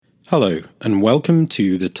Hello, and welcome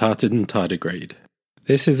to the Tartan Tardigrade.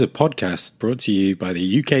 This is a podcast brought to you by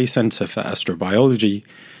the UK Centre for Astrobiology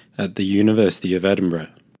at the University of Edinburgh.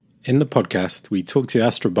 In the podcast, we talk to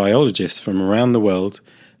astrobiologists from around the world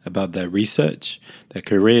about their research, their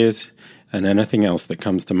careers, and anything else that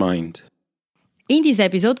comes to mind. In this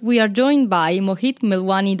episode, we are joined by Mohit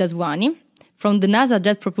Melwani Daswani from the NASA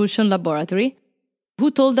Jet Propulsion Laboratory,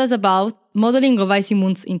 who told us about modeling of icy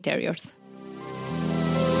moons interiors.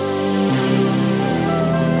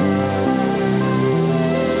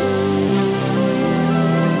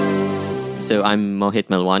 So I'm Mohit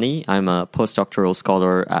Melwani. I'm a postdoctoral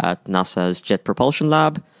scholar at NASA's Jet Propulsion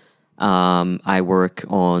Lab. I work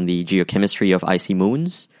on the geochemistry of icy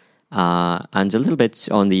moons and a little bit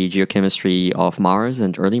on the geochemistry of Mars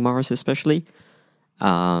and early Mars especially.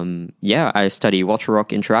 I study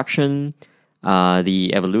water-rock interaction,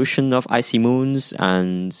 the evolution of icy moons,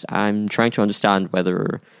 and I'm trying to understand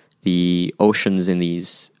whether the oceans in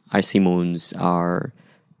these icy moons are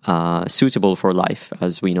suitable for life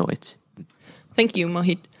as we know it. Thank you,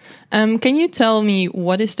 Mohit. Can you tell me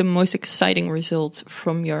what is the most exciting result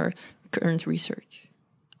from your current research?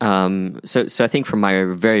 So I think from my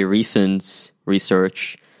very recent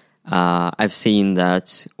research, I've seen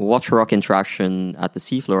that water-rock interaction at the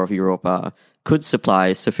seafloor of Europa could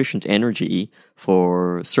supply sufficient energy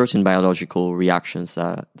for certain biological reactions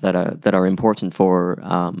that are important for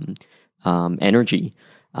energy.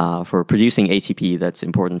 For producing ATP that's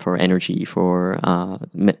important for energy, for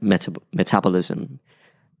metabolism.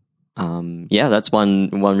 That's one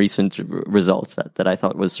recent result that I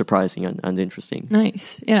thought was surprising and interesting.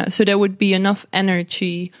 Nice. Yeah, so there would be enough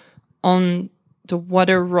energy on the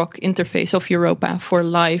water-rock interface of Europa for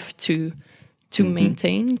life to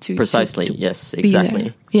maintain. Precisely, to yes,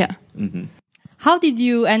 exactly. Yeah. Mm-hmm. How did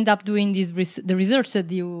you end up doing the research that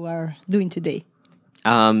you are doing today?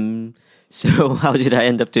 So how did I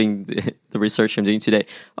end up doing the research I'm doing today?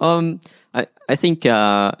 I think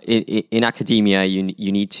in academia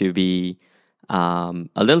you need to be a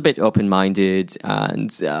little bit open-minded and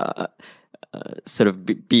sort of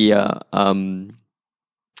be a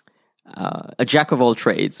jack of all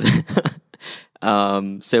trades.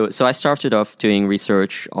 So I started off doing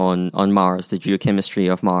research on Mars, the geochemistry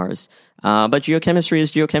of Mars. But geochemistry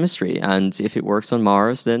is geochemistry, and if it works on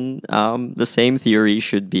Mars, then the same theory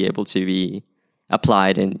should be able to be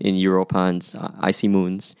applied in Europa and icy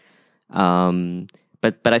moons.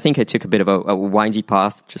 But I think I took a bit of a windy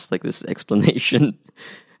path, just like this explanation.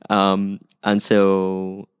 And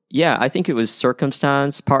so, I think it was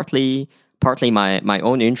circumstance, partly my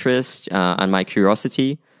own interest and my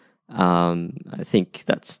curiosity. I think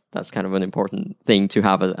that's kind of an important thing to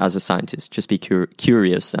have as a scientist. Just be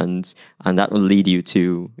curious, and that will lead you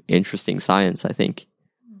to interesting science, I think.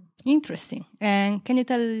 Interesting. And can you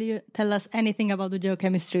tell us anything about the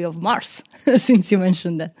geochemistry of Mars, since you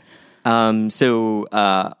mentioned that?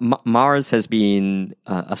 Mars has been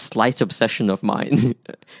a slight obsession of mine.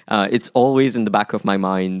 It's always in the back of my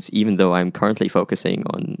mind, even though I'm currently focusing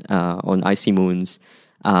on icy moons.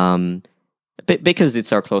 Because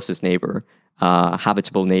it's our closest neighbor,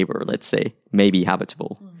 habitable neighbor, let's say, maybe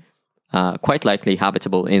habitable, quite likely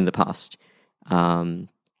habitable in the past. I've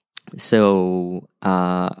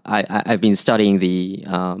been studying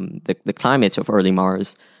the climate of early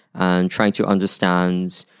Mars and trying to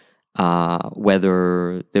understand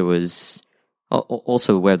whether there was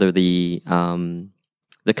also whether the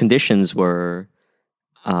conditions were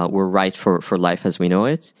right for life as we know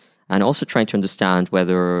it. And also trying to understand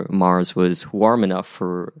whether Mars was warm enough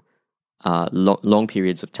for long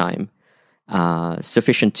periods of time,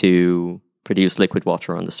 sufficient to produce liquid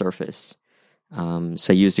water on the surface.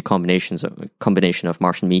 So I used a combination of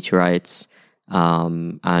Martian meteorites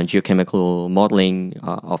and geochemical modeling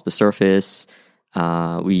of the surface.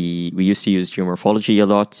 We used to use geomorphology a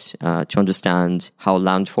lot to understand how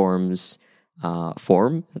landforms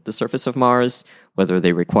form at the surface of Mars, whether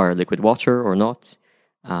they require liquid water or not.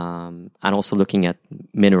 And also looking at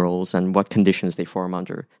minerals and what conditions they form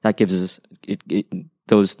under. That gives us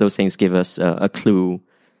those things give us a clue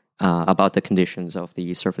about the conditions of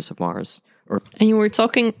the surface of Mars. And you were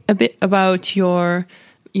talking a bit about your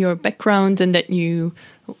background and that you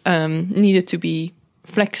needed to be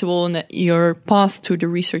flexible and that your path to the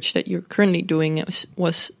research that you're currently doing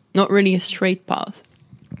was not really a straight path.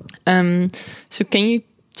 So can you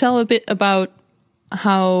tell a bit about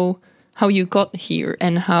how you got here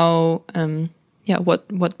and how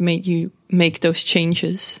what made you make those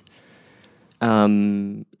changes?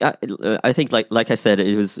 I think, like I said,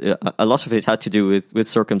 it was a lot of it had to do with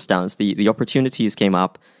circumstance. The opportunities came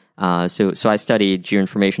up So I studied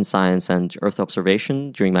geoinformation science and Earth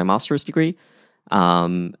observation during my master's degree,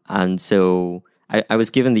 and so I was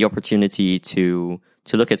given the opportunity to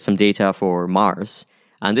look at some data for Mars,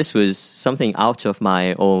 and this was something out of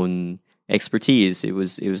my own expertise. It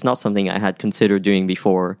was not something I had considered doing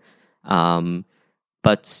before,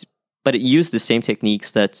 but it used the same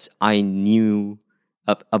techniques that I knew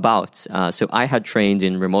about. So I had trained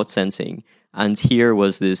in remote sensing, and here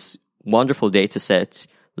was this wonderful data set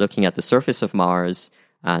looking at the surface of Mars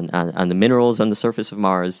and the minerals on the surface of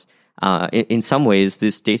Mars. In some ways,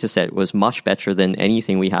 this data set was much better than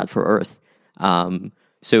anything we had for Earth.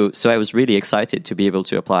 So I was really excited to be able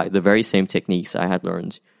to apply the very same techniques I had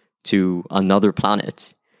learned to another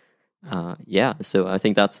planet. So I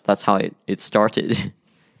think that's how it started.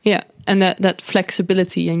 Yeah, and that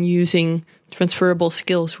flexibility and using transferable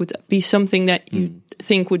skills would be something that you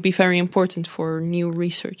think would be very important for new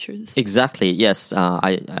researchers. Exactly. Yes,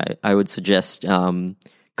 I would suggest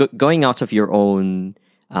going out of your own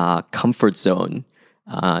comfort zone,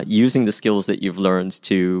 using the skills that you've learned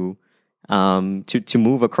to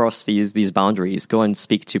move across these boundaries. Go and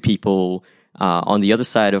speak to people on the other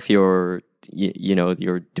side of your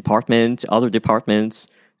your department, other departments.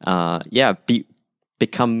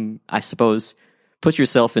 Become, I suppose, put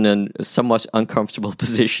yourself in a somewhat uncomfortable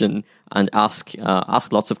position and ask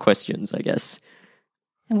lots of questions, I guess.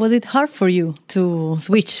 And was it hard for you to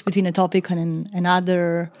switch between a topic and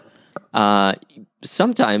another?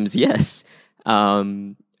 Sometimes, yes. Manage.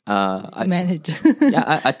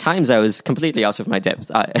 At times I was completely out of my depth.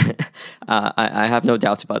 I have no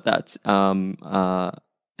doubt about that.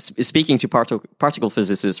 Speaking to particle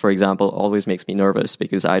physicists, for example, always makes me nervous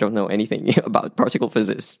because I don't know anything about particle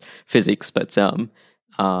physics. But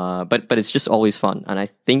it's just always fun, and I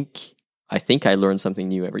think I learn something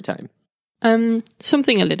new every time.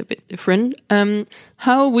 Something a little bit different.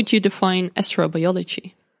 How would you define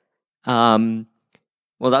astrobiology? Well,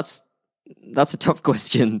 that's a tough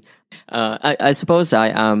question. I suppose I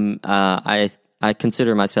am. I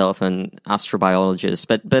consider myself an astrobiologist,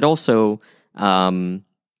 but also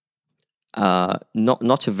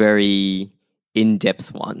not a very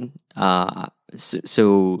in-depth one.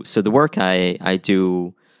 So the work I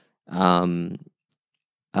do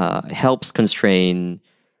helps constrain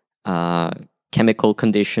chemical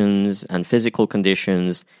conditions and physical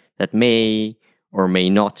conditions that may or may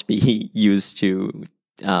not be used to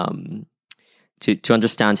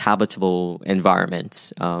understand habitable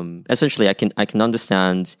environments. Essentially, I can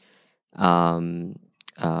understand fluid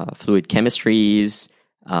chemistries,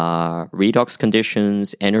 redox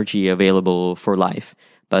conditions, energy available for life,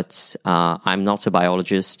 but I'm not a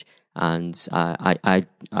biologist, and I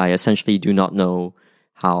essentially do not know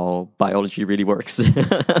how biology really works.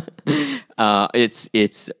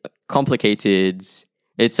 It's complicated.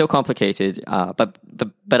 It's so complicated,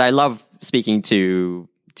 but I love speaking to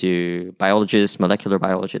biologists, molecular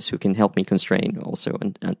biologists, who can help me constrain also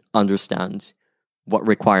and understand what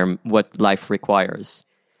life requires.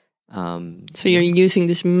 So you're using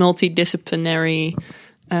this multidisciplinary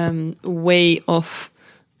way of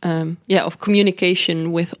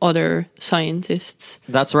communication with other scientists.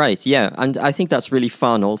 That's right, yeah, and I think that's really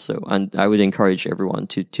fun also, and I would encourage everyone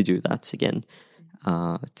to do that again,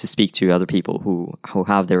 to speak to other people who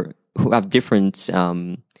have different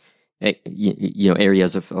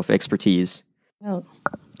areas of expertise. Well,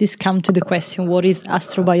 this comes to the question: what is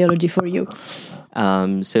astrobiology for you?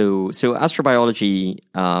 So astrobiology,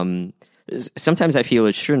 sometimes I feel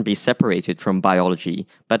it shouldn't be separated from biology,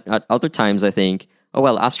 but at other times I think,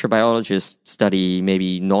 astrobiologists study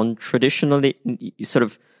maybe non-traditionally, sort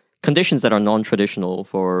of conditions that are non-traditional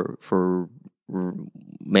for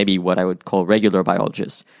maybe what I would call regular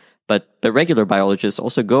biologists. But the regular biologists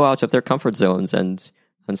also go out of their comfort zones and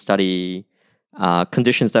study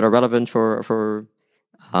conditions that are relevant for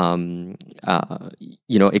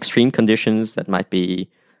extreme conditions that might be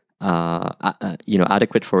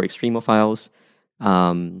adequate for extremophiles.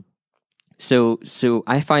 So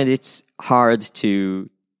I find it's hard to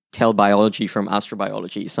tell biology from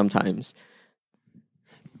astrobiology sometimes.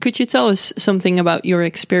 Could you tell us something about your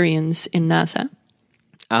experience in NASA?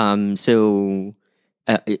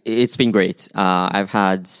 It's been great.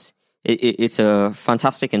 It's a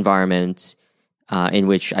fantastic environment in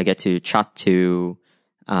which I get to chat to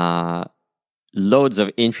loads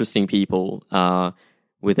of interesting people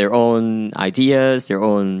with their own ideas, their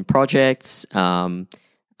own projects.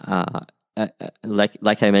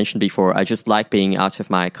 Like I mentioned before, I just like being out of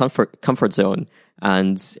my comfort zone,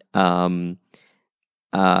 and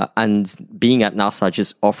being at NASA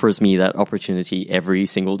just offers me that opportunity every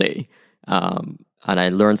single day. I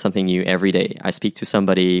learn something new every day. I speak to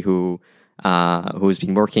somebody who's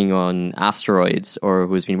been working on asteroids or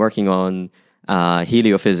who's been working on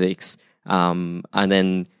heliophysics, and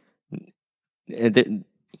then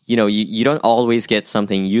you don't always get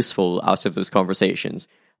something useful out of those conversations,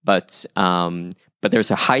 but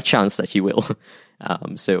there's a high chance that you will.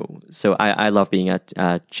 So I love being at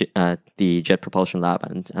the Jet Propulsion Lab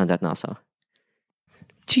and at NASA.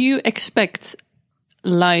 Do you expect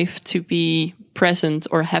life to be present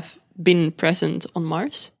or have been present on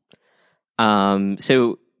Mars?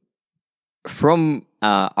 So from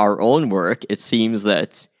our own work, it seems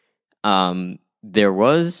that there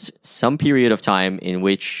was some period of time in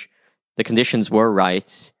which the conditions were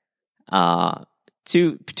right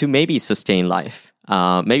to maybe sustain life.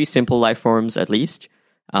 Maybe simple life forms at least.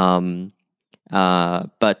 But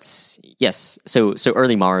yes, so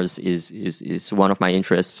early Mars is one of my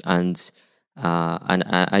interests, and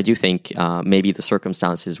I do think maybe the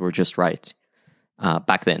circumstances were just right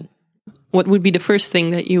back then. What would be the first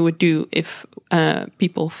thing that you would do if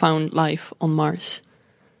people found life on Mars?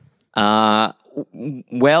 Well,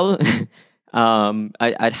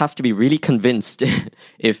 I'd have to be really convinced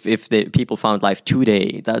if the people found life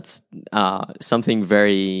today. That's something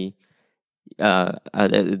very.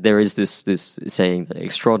 There is this saying that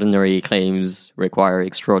extraordinary claims require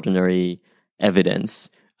extraordinary evidence.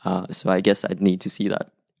 So I guess I'd need to see that.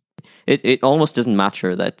 It almost doesn't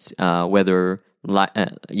matter that whether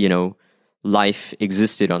life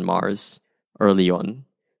existed on Mars early on,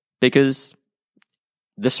 because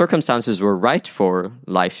the circumstances were right for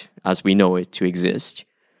life as we know it to exist.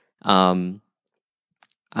 And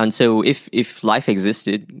so if life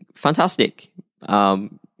existed, fantastic.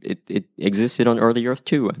 It existed on early Earth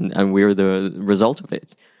too, and we're the result of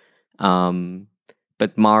it.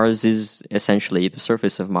 But Mars is essentially, the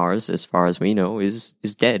surface of Mars, as far as we know, is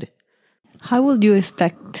dead. How would you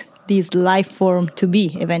expect this life form to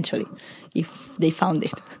be eventually, if they found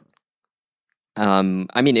it?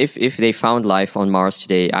 I mean, if they found life on Mars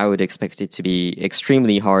today, I would expect it to be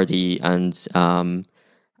extremely hardy and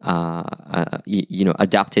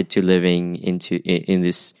adapted to living in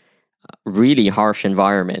this really harsh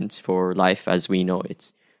environment for life as we know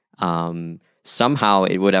it. Somehow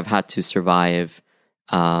it would have had to survive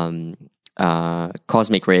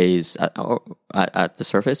cosmic rays at the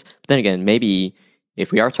surface. But then again, maybe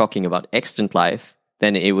if we are talking about extant life,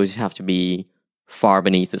 then it would have to be far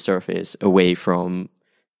beneath the surface, away from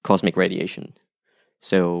cosmic radiation.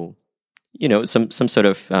 So, some sort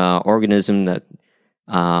of organism that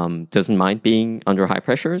doesn't mind being under high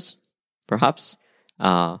pressures, perhaps.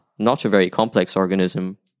 Not a very complex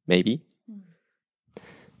organism, maybe.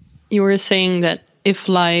 You were saying that if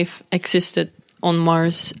life existed on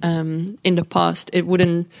Mars in the past, it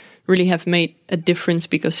wouldn't really have made a difference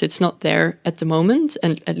because it's not there at the moment,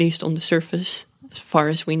 and at least on the surface, as far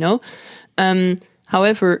as we know.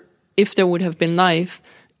 However, if there would have been life,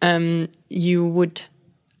 we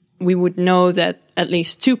would know that at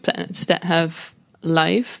least 2 planets that have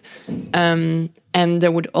life, and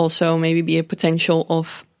there would also maybe be a potential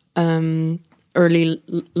of early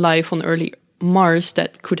life on early Mars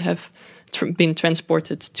that could have been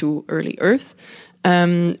transported to early Earth.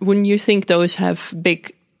 Wouldn't you think those have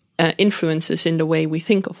big influences in the way we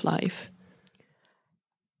think of life?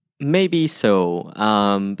 Maybe so,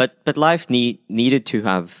 but life needed to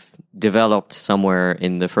have developed somewhere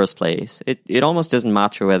in the first place. It almost doesn't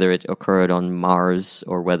matter whether it occurred on Mars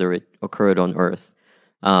or whether it occurred on Earth.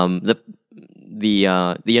 The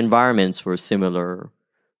environments were similar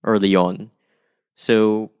early on,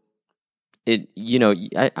 so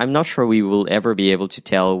I'm not sure we will ever be able to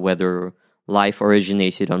tell whether life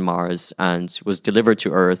originated on Mars and was delivered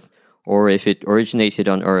to Earth, or if it originated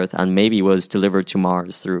on Earth and maybe was delivered to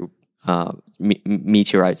Mars through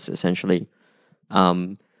meteorites, essentially.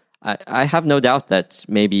 I have no doubt that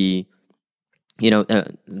maybe,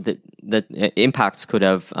 that impacts could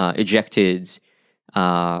have ejected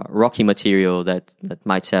rocky material that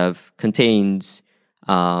might have contained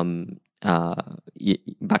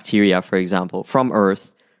bacteria, for example, from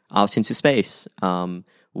Earth out into space.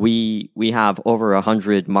 We have over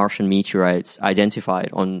 100 Martian meteorites identified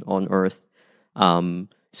on Earth.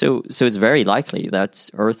 So it's very likely that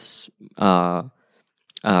Earth's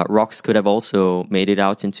rocks could have also made it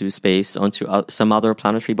out into space onto some other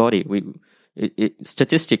planetary body.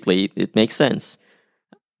 Statistically, it makes sense.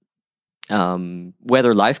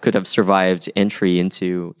 Whether life could have survived entry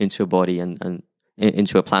into a body and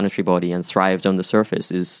into a planetary body and thrived on the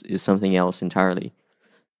surface is something else entirely.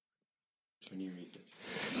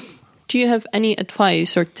 Do you have any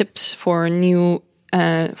advice or tips for new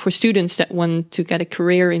for students that want to get a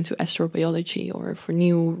career into astrobiology or for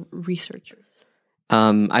new researchers?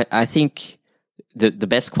 I think the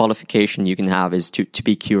best qualification you can have is to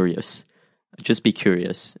be curious. Just be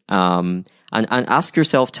curious, and ask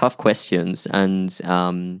yourself tough questions, and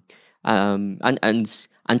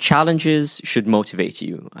challenges should motivate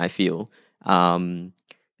you. I feel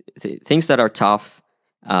things that are tough,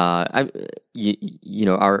 are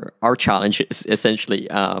challenges essentially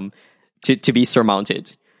to be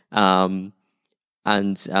surmounted. And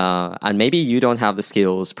maybe you don't have the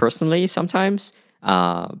skills personally sometimes,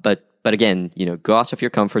 but again, go out of your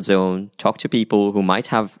comfort zone, talk to people who might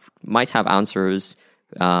have answers,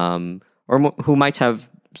 or who might have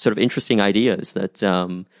sort of interesting ideas that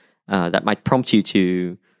that might prompt you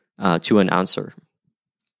to an answer.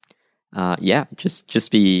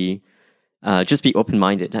 Just be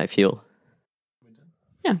open-minded, I feel.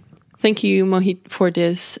 Yeah. Thank you, Mohit, for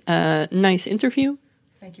this nice interview.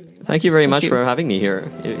 Thank you very much. Thank you very much for having me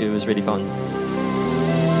here. It was really fun.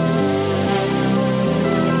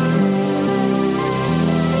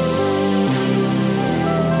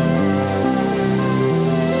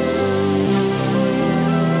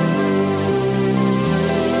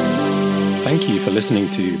 Thank you for listening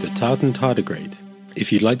to the Tartan Tardigrade.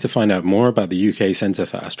 If you'd like to find out more about the UK Centre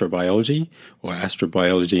for Astrobiology or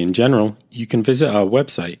astrobiology in general, you can visit our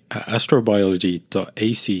website at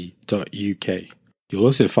astrobiology.ac.uk. You'll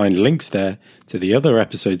also find links there to the other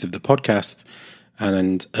episodes of the podcast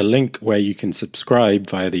and a link where you can subscribe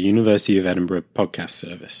via the University of Edinburgh podcast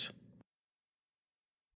service.